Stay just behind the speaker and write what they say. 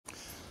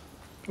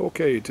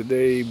Okay,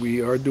 today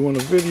we are doing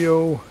a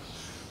video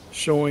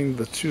showing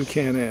the two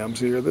Can-Ams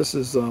here. This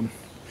is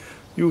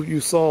you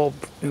saw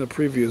in a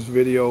previous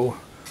video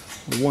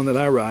the one that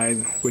I ride,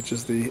 which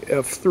is the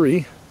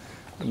F3,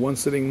 the one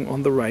sitting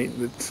on the right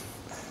that's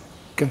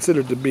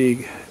considered to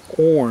be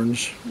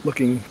orange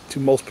looking to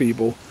most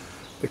people.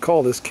 They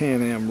call this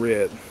Can-Am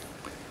Red.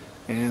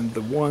 And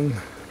the one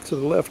to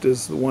the left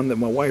is the one that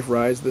my wife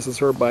rides. This is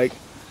her bike.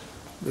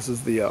 This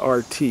is the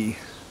RT.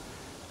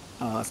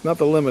 It's not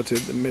the limited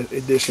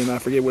edition. I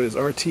forget what it is,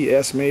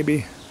 RTS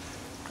maybe.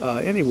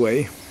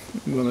 Anyway,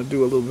 I'm going to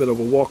do a little bit of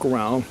a walk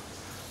around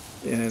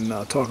and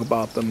talk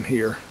about them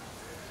here.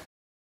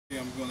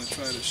 I'm going to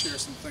try to share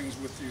some things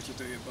with you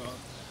today about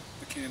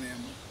the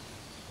Can-Am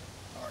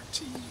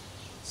RT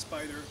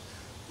Spyder.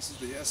 This is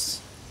the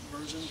S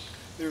version.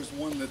 There's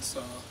one that's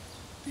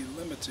the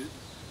limited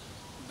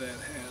that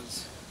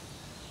has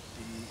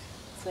the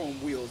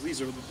chrome wheels.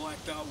 These are the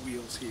blacked out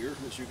wheels here,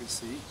 as you can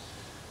see.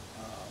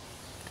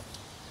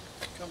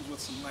 Comes with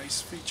some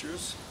nice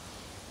features.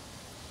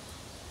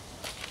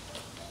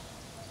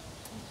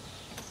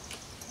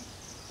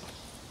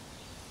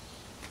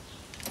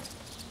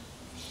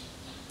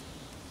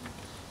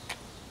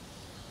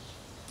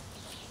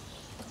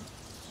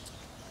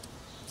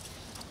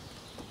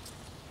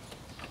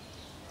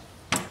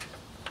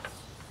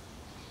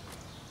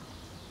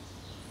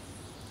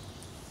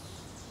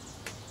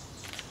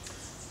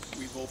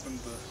 We've opened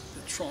the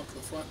trunk,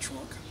 the front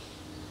trunk,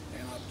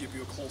 and I'll give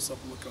you a close-up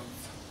look of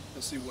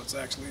to see what's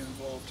actually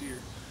involved here.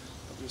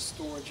 There's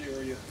storage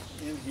area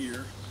in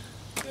here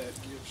that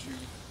gives you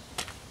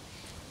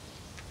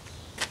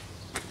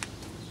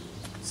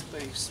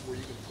space where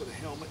you can put a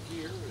helmet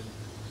here and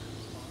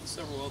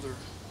several other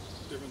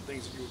different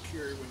things that you would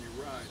carry when you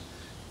ride.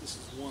 This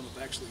is one of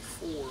actually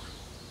 4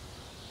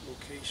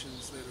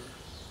 locations that are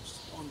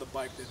on the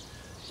bike that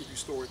give you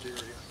storage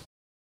area.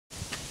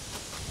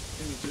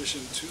 In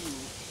addition to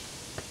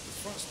the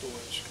front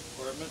storage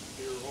compartment,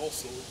 there are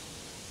also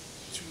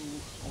 2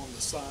 on the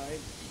side,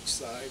 each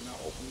side, and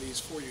I'll open these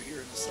for you here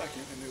in a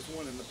second, and there's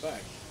one in the back.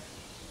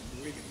 And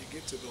the way that you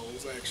get to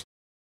those actually.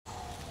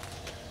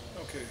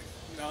 Okay,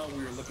 now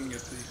we're looking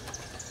at the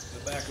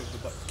back of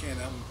the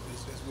Can-Am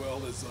as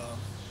well as the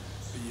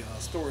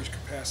storage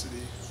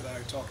capacity that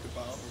I talked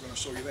about. We're going to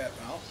show you that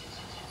now.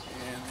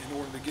 And in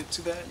order to get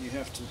to that, you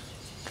have to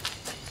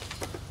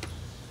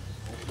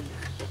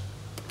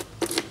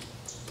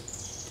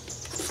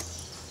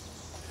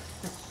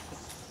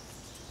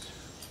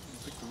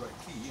pick the right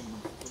key and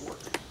it'll work.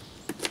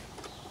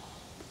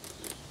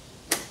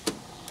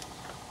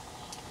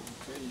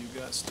 Okay, you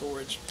got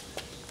storage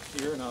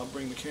here, and I'll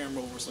bring the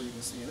camera over so you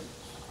can see it.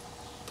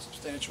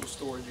 Substantial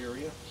storage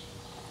area.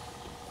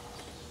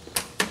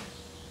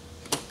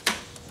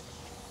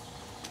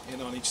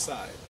 And on each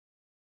side.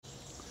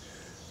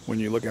 When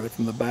you look at it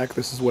from the back,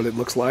 this is what it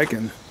looks like,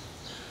 and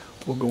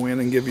we'll go in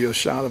and give you a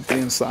shot of the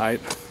inside,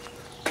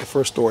 the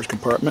first storage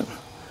compartment.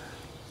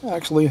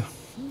 Actually,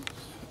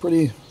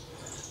 pretty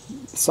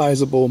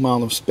sizable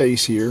amount of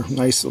space here,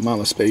 nice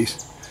amount of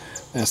space.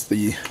 That's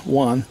the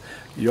one.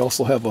 You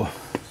also have a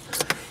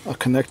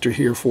connector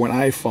here for an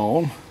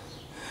iPhone.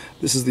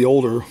 This is the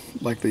older,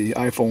 like the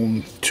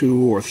iPhone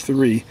 2 or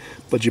 3,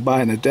 but you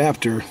buy an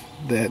adapter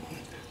that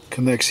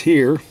connects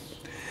here,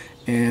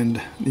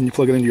 and then you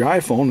plug it into your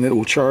iPhone and it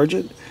will charge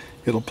it.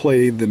 It'll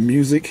play the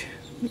music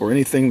or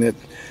anything that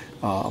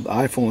the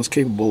iPhone is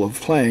capable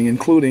of playing,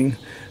 including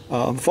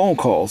the phone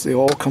calls. They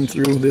all come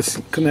through this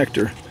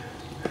connector.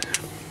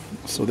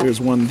 So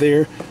there's one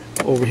there.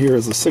 Over here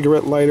is a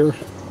cigarette lighter,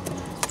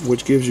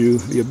 which gives you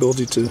the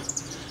ability to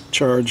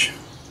charge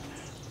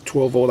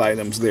 12-volt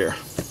items there.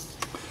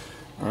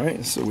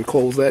 Alright, so we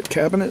close that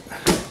cabinet,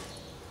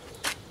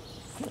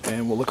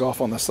 and we'll look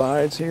off on the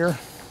sides here.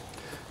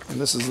 And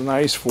this is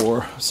nice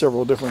for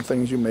several different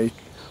things you may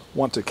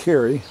want to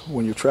carry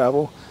when you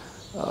travel.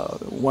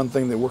 One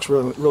thing that works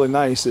really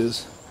nice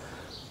is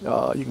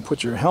you can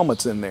put your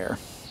helmets in there.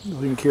 You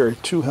can carry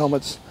 2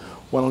 helmets,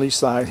 one on each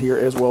side here,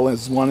 as well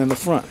as one in the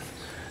front,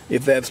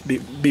 if that's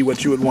be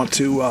what you would want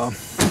to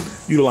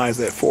utilize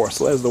that for.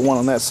 So there's the one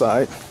on that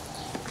side.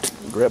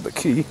 Grab the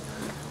key.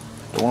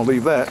 Don't want to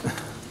leave that.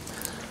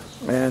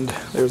 And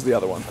there's the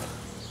other one.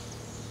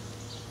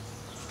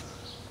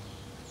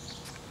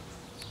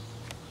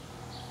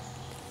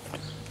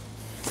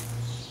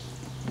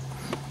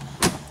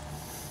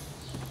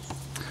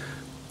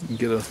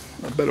 Get a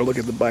better look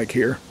at the bike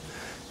here.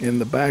 In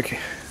the back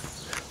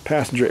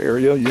passenger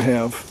area, you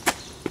have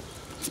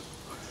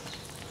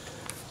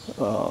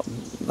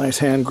nice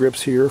hand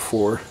grips here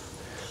for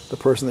the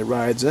person that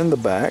rides in the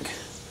back.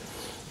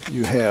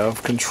 You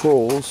have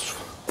controls.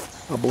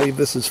 I believe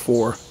this is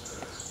for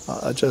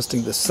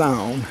adjusting the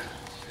sound.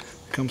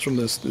 It comes from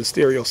the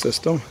stereo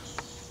system.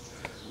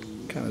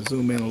 Kind of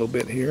zoom in a little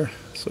bit here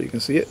so you can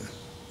see it.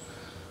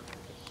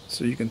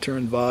 So you can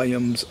turn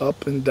volumes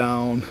up and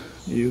down.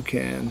 You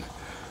can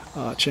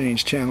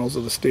change channels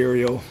of the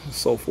stereo and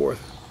so forth.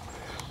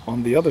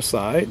 On the other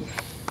side,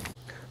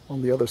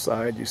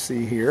 you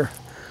see here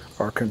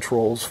are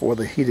controls for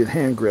the heated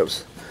hand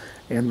grips.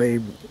 and they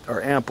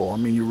are ample. I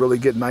mean, you really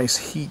get nice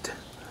heat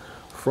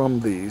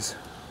from these.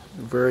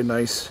 Very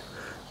nice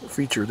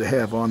feature to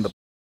have on the.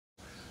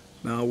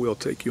 Now we'll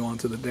take you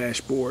onto the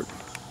dashboard.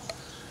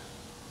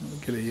 We'll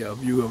get a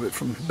view of it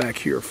from back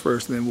here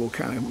first, and then we'll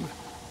kind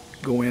of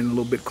go in a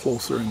little bit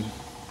closer and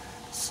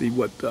see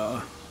what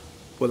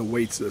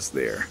awaits us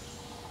there.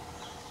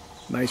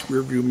 Nice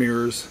rear view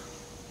mirrors,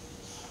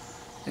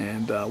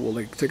 and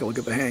we'll take a look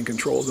at the hand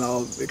controls, and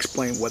I'll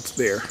explain what's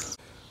there.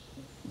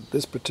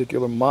 This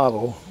particular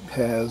model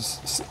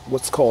has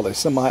what's called a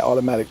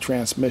semi-automatic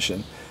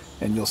transmission,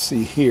 and you'll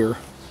see here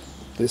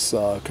this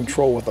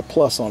control with a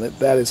plus on it.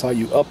 That is how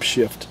you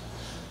upshift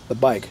the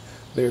bike.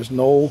 There's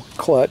no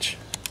clutch,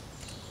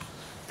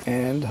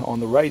 and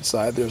on the right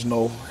side there's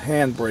no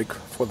handbrake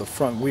for the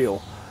front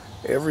wheel.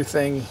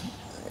 Everything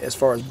as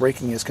far as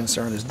braking is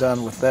concerned is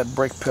done with that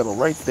brake pedal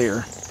right there.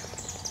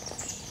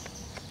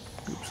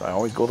 Oops, I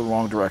always go the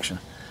wrong direction.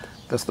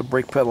 That's the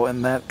brake pedal,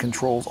 and that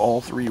controls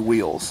all three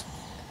wheels.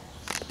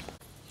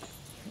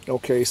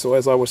 Okay, so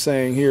as I was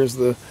saying, here's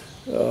the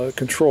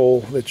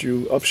control that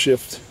you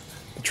upshift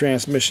the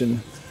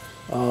transmission.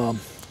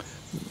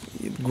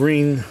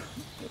 Green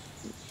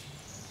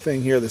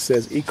thing here that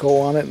says Eco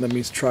on it. Let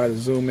me try to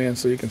zoom in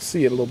so you can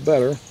see it a little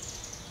better.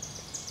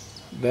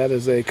 That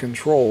is a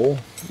control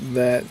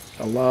that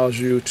allows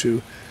you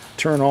to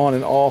turn on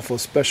and off a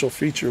special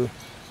feature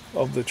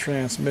of the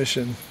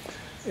transmission.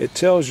 It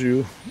tells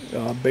you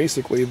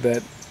basically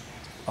that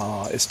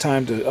it's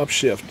time to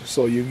upshift.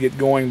 So you get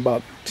going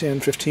about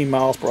 10-15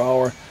 miles per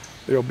hour.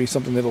 There will be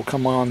something that will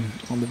come on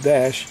the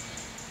dash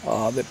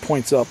that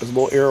points up as a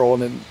little arrow,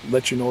 and then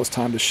lets you know it's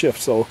time to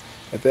shift. So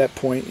at that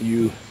point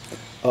you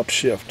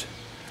upshift.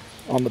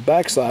 On the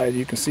back side,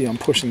 you can see I'm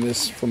pushing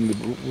this from the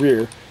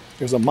rear.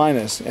 There's a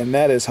minus, and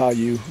that is how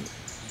you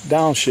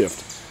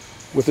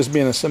downshift. With this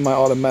being a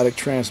semi-automatic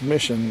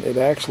transmission, it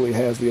actually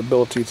has the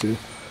ability to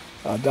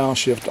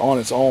downshift on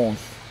its own,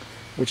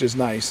 which is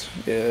nice.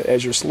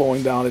 As you're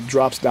slowing down, it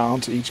drops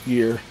down to each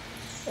gear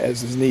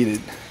as is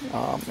needed,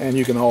 and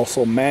you can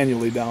also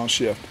manually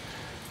downshift.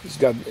 It's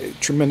got a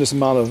tremendous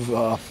amount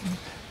of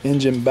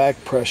engine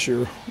back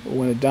pressure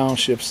when it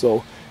downshifts,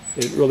 so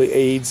it really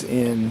aids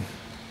in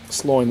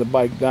slowing the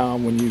bike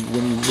down when you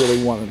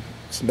really want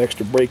some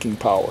extra braking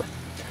power.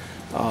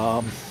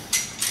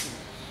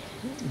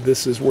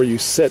 This is where you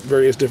set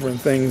various different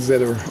things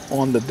that are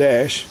on the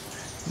dash.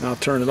 And I'll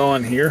turn it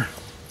on here.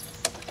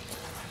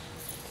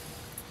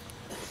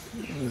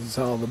 This is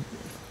how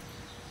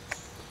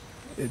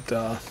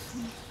it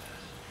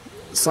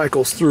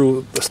cycles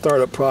through the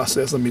startup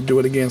process. Let me do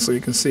it again so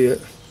you can see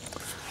it.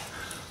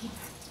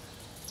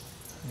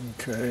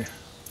 Okay.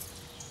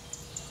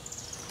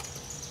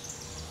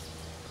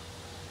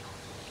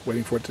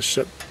 Waiting for it to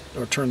shut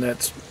or turn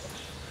that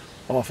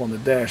off on the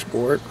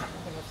dashboard.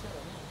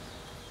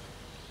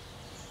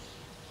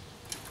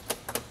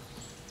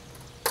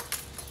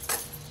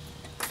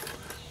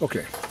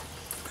 Okay.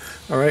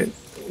 All right.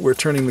 We're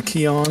turning the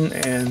key on,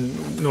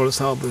 and notice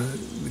how the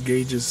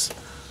gauges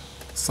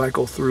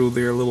cycle through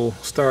their little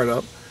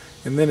startup,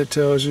 and then it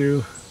tells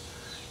you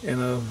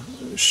in a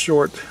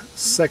short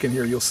second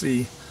here, you'll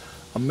see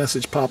a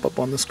message pop up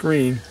on the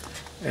screen,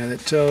 and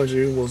it tells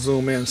you, we'll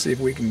zoom in and see if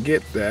we can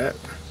get that.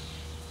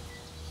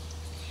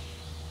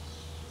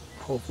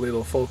 Hopefully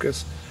it'll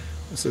focus.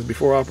 It says,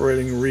 before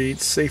operating,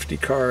 read safety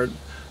card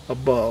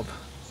above,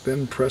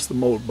 then press the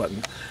mode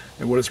button.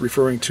 And what it's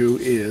referring to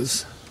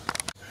is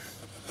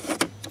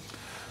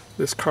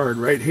this card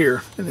right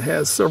here, and it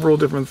has several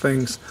different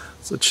things.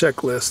 It's a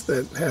checklist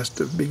that has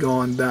to be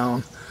gone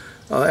down.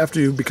 After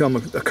you become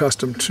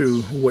accustomed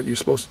to what you're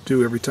supposed to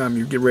do every time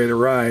you get ready to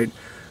ride,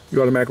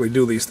 you automatically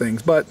do these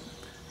things. But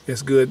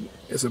it's good.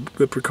 It's a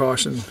good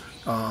precaution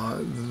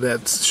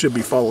that should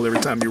be followed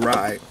every time you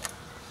ride.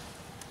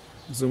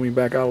 Zooming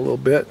back out a little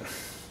bit,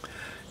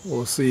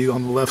 we'll see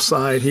on the left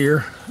side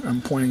here,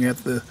 I'm pointing at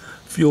the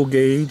fuel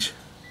gauge.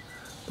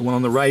 The one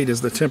on the right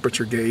is the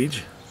temperature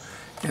gauge,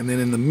 and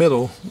then in the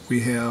middle we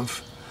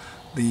have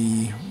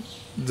the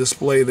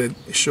display that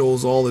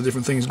shows all the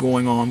different things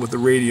going on with the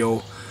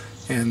radio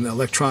and the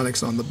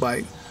electronics on the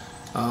bike.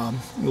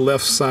 The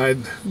left side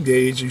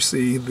gauge, you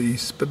see the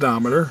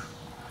speedometer,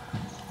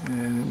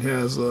 and it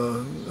has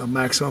a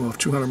maximum of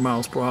 200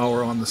 miles per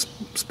hour on the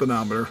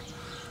speedometer.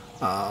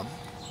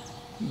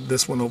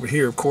 This one over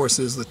here, of course,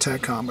 is the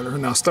tachometer.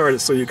 And I'll start it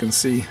so you can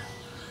see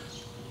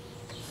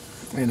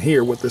and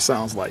hear what this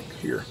sounds like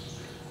here.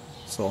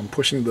 So I'm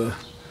pushing the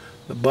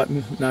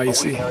button. Now you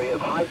see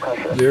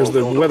there's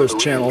the weather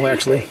channel,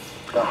 actually.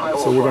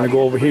 So we're going to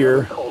go over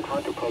here.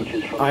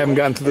 I haven't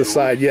gotten to this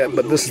side yet,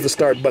 but this is the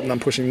start button I'm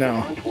pushing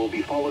now.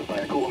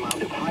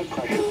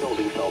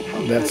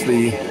 That's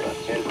the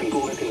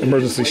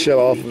emergency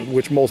shut-off,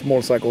 which most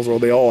motorcycles, or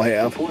they all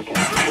have.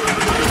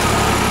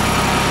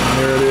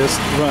 There it is,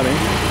 running.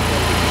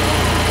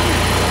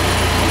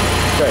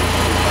 Okay,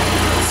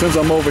 since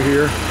I'm over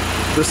here,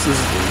 this is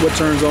what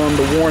turns on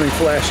the warning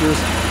flashes.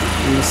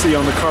 You can see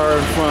on the car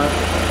in front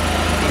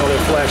how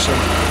they're flashing.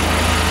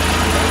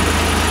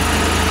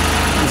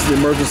 This is the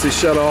emergency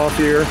shut off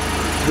here.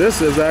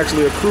 This is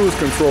actually a cruise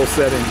control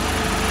setting.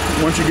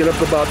 Once you get up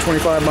to about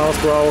 25 miles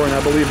per hour, and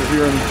I believe if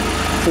you're in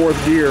 4th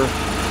gear,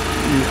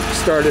 you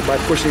start it by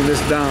pushing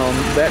this down.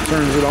 That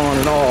turns it on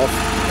and off.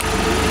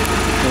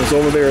 When it's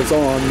over there, it's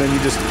on. And then you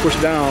just push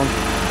down,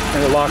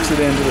 and it locks it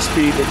into the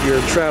speed that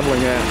you're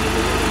traveling at.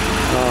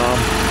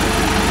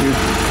 You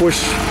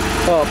push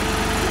up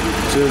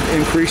to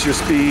increase your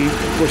speed,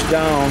 push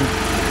down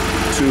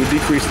to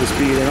decrease the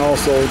speed, and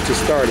also to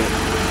start it.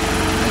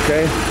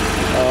 Okay?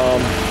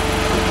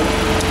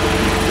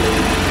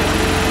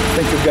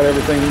 I think we've got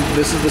everything.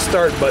 This is the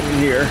start button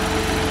here.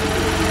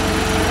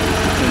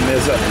 And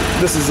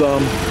this is the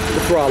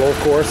throttle, of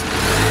course.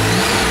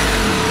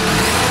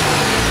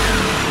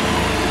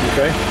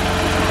 Okay?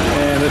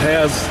 And it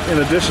has, in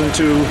addition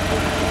to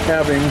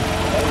having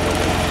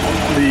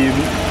the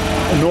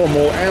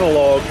normal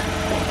analog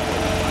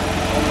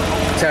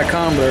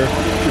tachometer,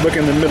 if you look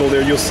in the middle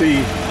there, you'll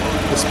see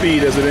the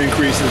speed as it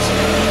increases.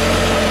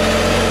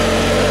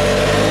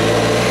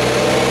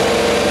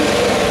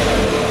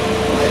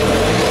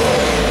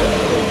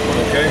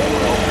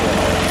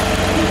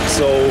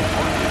 So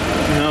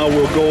now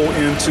we'll go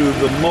into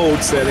the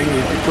mode setting.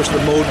 If you push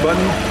the mode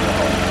button,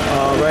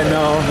 right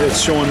now it's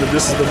showing that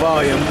this is the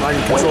volume. I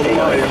can control the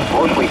volume.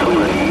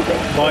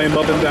 Volume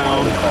up and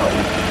down.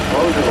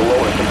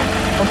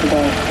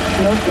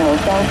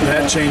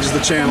 That changes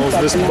the channels.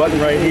 This button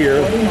right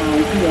here,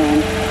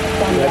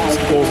 that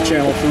goes to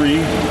channel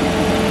 3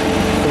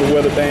 for the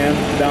weather band,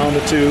 down to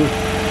 2,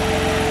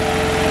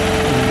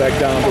 and back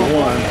down to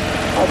 1.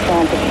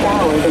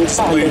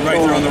 Displayed right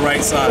there on the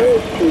right side.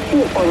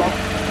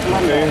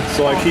 Okay,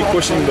 so I keep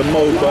pushing the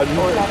mode button.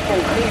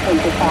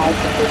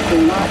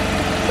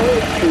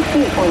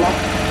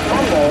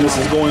 This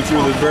is going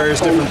through the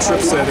various different trip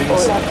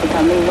settings.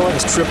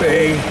 There's trip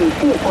A,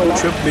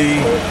 trip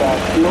B.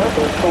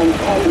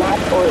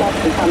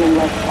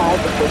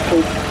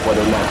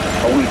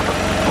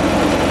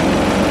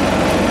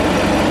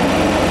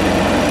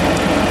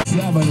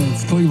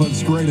 It's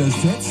Cleveland's greatest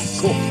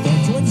hits. Cool.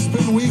 The Twin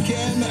Spin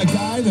Weekend, a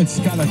guy that's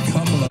got a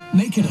couple of...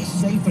 Make it a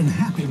safe and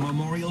happy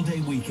Memorial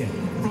Day weekend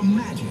from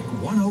Magic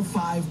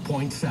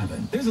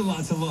 105.7. There's a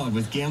lot to love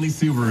with Ganley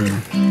Subaru.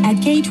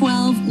 At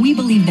K-12, we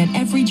believe that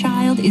every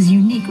child is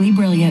uniquely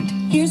brilliant.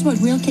 Here's what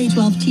real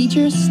K-12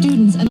 teachers,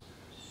 students, and...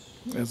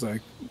 As I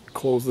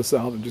close this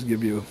out and just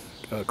give you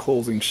a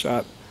closing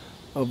shot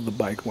of the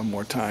bike one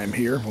more time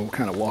here. We'll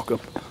kind of walk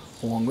up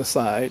along the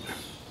side.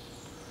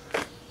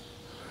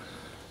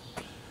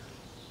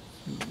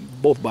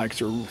 Both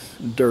bikes are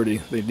dirty.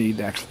 They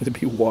need actually to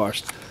be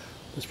washed.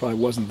 This probably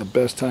wasn't the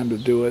best time to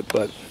do it,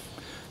 but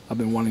I've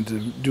been wanting to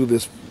do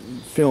this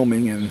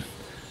filming, and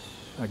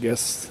I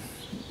guess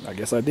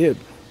I did.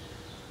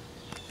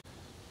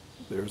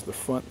 There's the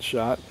front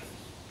shot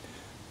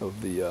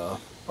of the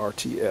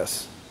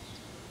RTS.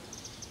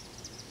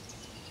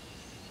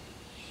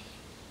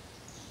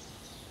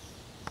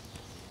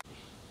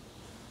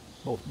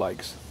 Both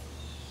bikes.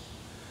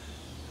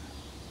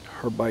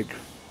 Her bike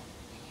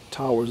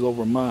towers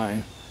over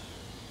mine.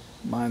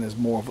 Mine is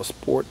more of a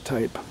sport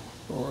type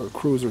or a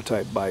cruiser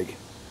type bike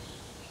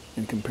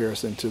in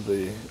comparison to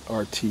the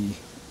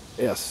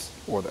RTS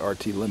or the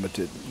RT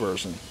Limited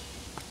version.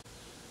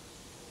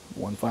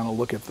 One final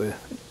look at the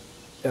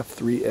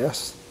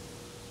F3S.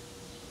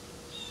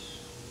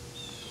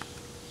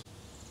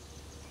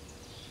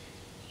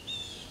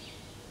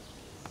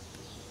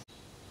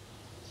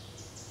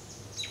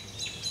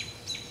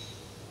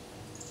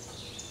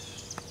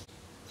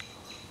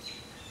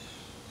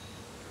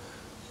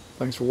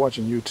 Thanks for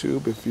watching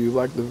YouTube. If you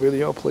like the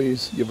video,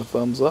 please give a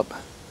thumbs up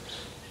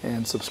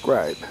and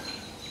subscribe.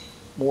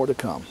 More to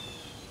come.